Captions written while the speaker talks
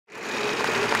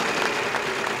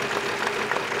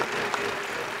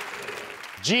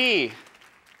G.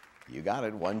 You got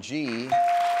it, 1G.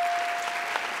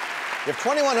 You have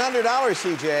 $2,100,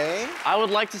 CJ. I would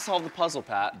like to solve the puzzle,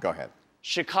 Pat. Go ahead.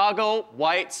 Chicago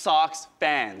White Sox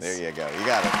fans. There you go. You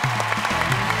got it.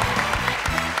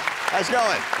 Nice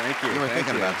going. Thank you. You were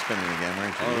thinking about spinning again,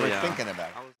 weren't you? Oh, you were yeah. thinking about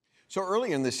it. So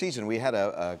early in the season, we had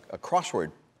a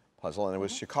crossword puzzle, and it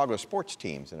was Chicago sports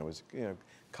teams, and it was, you know,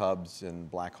 Cubs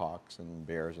and Blackhawks and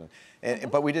Bears,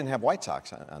 but we didn't have White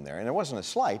Sox on there. And it wasn't a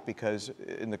slight, because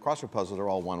in the crossword puzzle, they're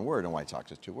all one word, and White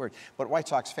Sox is two words. But White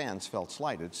Sox fans felt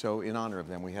slighted, so in honor of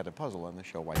them, we had a puzzle on the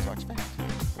show White Sox fans.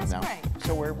 That's great.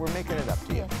 So we're making it up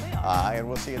to you. Yes, we are. And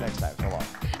we'll see you next time. So long.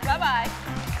 Bye-bye.